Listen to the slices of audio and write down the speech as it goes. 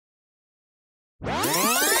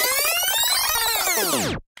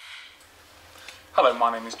Hello,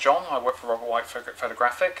 my name is John. I work for Robert White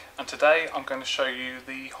Photographic, and today I'm going to show you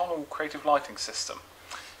the Honl Creative Lighting system.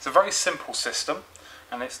 It's a very simple system,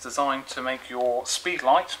 and it's designed to make your speed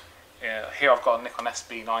light. Here I've got a Nikon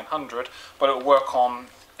SB900, but it will work on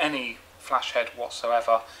any flash head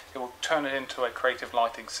whatsoever. It will turn it into a creative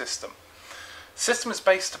lighting system. The system is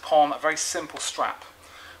based upon a very simple strap,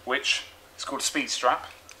 which is called a speed strap.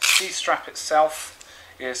 The speed strap itself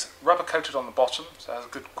is rubber coated on the bottom, so it has a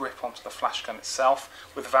good grip onto the flash gun itself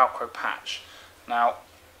with a Velcro patch. Now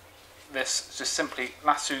this just simply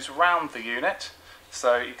lassos around the unit,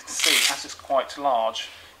 so you can see as it's quite large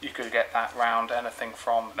you could get that round anything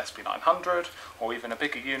from an SB900 or even a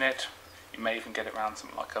bigger unit. You may even get it around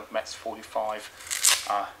something like a Metz 45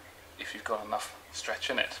 if you've got enough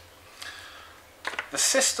stretch in it. The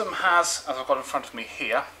system has, as I've got in front of me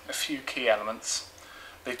here, a few key elements.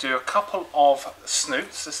 They do a couple of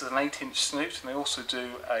snoots. This is an 8-inch snoot, and they also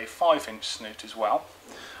do a 5-inch snoot as well.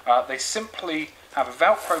 They simply have a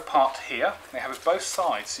Velcro part here. They have it both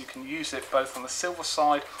sides, so you can use it both on the silver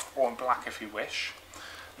side or on black if you wish.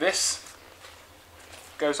 This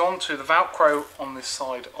goes onto the Velcro on this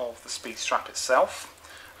side of the speed strap itself,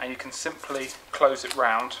 and you can simply close it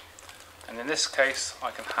round, and in this case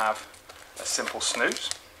I can have a simple snoot.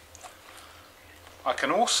 I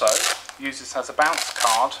can also use this as a bounce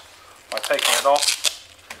card by taking it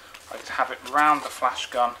off. I can have it round the flash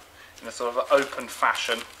gun in a sort of open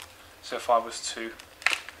fashion, so if I was to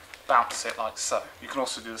bounce it like so. You can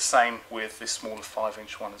also do the same with this smaller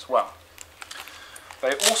 5-inch one as well.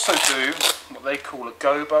 They also do what they call a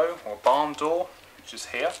gobo or barn door, which is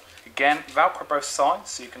here. Again, Velcro both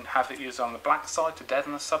sides, so you can have it either on the black side to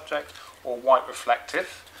deaden the subject or white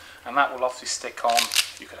reflective, and that will obviously stick on.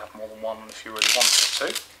 You could have more than one if you really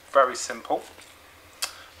wanted to. Very simple.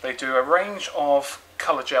 They do a range of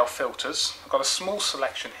colour gel filters. I've got a small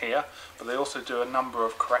selection here, but they also do a number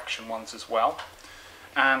of correction ones as well.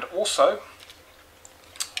 And also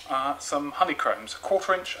some honeychromes, a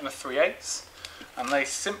 1/4 inch and a 3/8. And they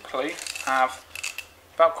simply have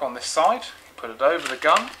Velcro on this side. You put it over the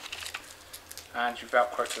gun and you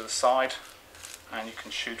Velcro to the side, and you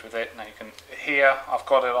can shoot with it. Now you can, here I've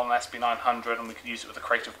got it on the SB900, and we could use it with a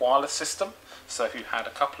creative wireless system. So if you had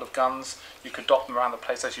a couple of guns, you could dot them around the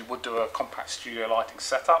place as you would do a compact studio lighting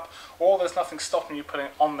setup, or there's nothing stopping you putting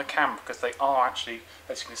it on the camera, because they are actually,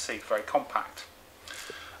 as you can see, very compact.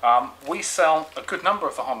 We sell a good number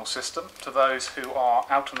of the Honl system to those who are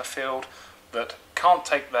out in the field that can't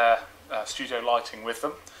take their studio lighting with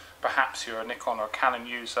them. Perhaps you're a Nikon or a Canon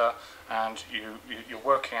user and you're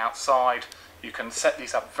working outside. You can set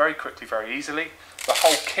these up very quickly, very easily. The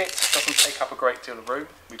whole kit doesn't take up a great deal of room.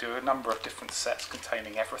 We do a number of different sets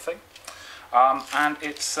containing everything. And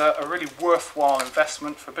it's a really worthwhile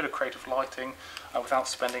investment for a bit of creative lighting without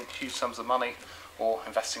spending huge sums of money or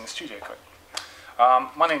investing in studio equipment.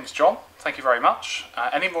 My name is John. Thank you very much.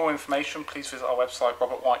 Any more information, please visit our website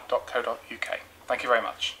robertwhite.co.uk. Thank you very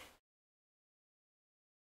much.